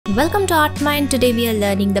Welcome to ArtMind. Today we are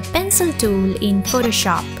learning the pencil tool in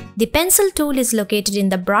Photoshop. The pencil tool is located in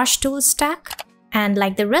the brush tool stack, and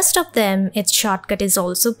like the rest of them, its shortcut is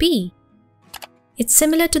also P. It's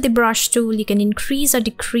similar to the brush tool. You can increase or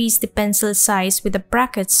decrease the pencil size with the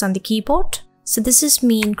brackets on the keyboard. So this is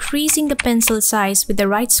me increasing the pencil size with the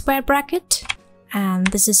right square bracket, and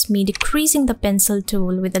this is me decreasing the pencil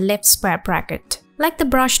tool with the left square bracket. Like the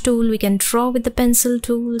brush tool, we can draw with the pencil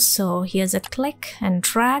tool, so here's a click and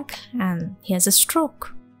drag, and here's a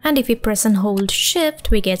stroke. And if we press and hold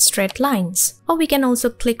shift, we get straight lines. Or we can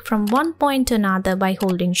also click from one point to another by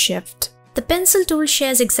holding shift. The pencil tool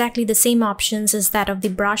shares exactly the same options as that of the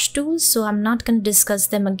brush tool, so I'm not going to discuss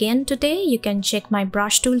them again today. You can check my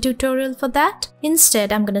brush tool tutorial for that.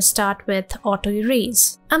 Instead, I'm going to start with auto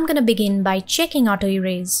erase. I'm going to begin by checking auto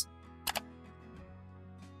erase.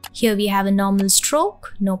 Here we have a normal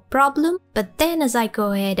stroke, no problem, but then as I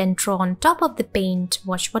go ahead and draw on top of the paint,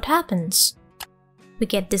 watch what happens. We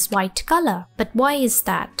get this white color, but why is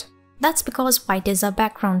that? That's because white is our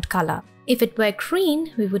background color. If it were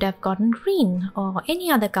green, we would have gotten green, or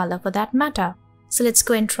any other color for that matter. So let's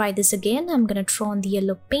go and try this again. I'm gonna draw on the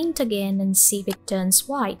yellow paint again and see if it turns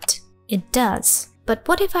white. It does. But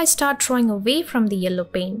what if I start drawing away from the yellow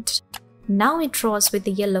paint? Now it draws with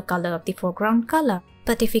the yellow color of the foreground color.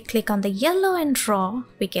 But if we click on the yellow and draw,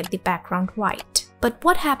 we get the background white. But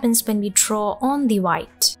what happens when we draw on the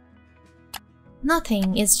white?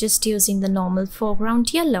 Nothing, it's just using the normal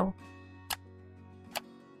foreground yellow.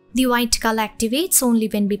 The white color activates only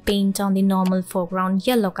when we paint on the normal foreground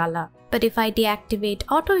yellow color. But if I deactivate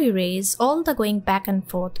auto erase, all the going back and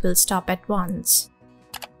forth will stop at once.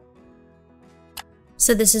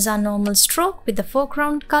 So this is our normal stroke with the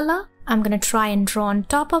foreground color. I'm gonna try and draw on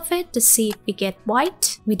top of it to see if we get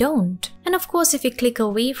white. We don't. And of course, if we click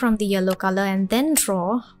away from the yellow color and then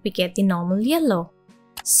draw, we get the normal yellow.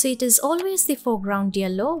 So it is always the foreground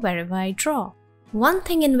yellow wherever I draw. One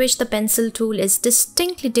thing in which the pencil tool is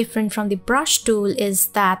distinctly different from the brush tool is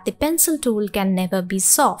that the pencil tool can never be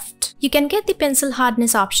soft. You can get the pencil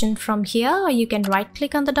hardness option from here, or you can right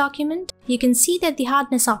click on the document. You can see that the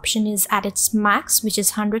hardness option is at its max, which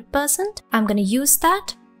is 100%. I'm gonna use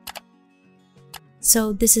that.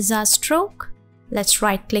 So this is our stroke. Let's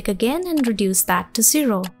right click again and reduce that to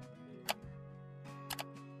 0.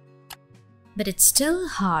 But it's still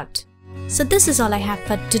hard. So this is all I have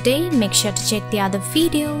for today. Make sure to check the other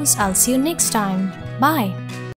videos. I'll see you next time. Bye.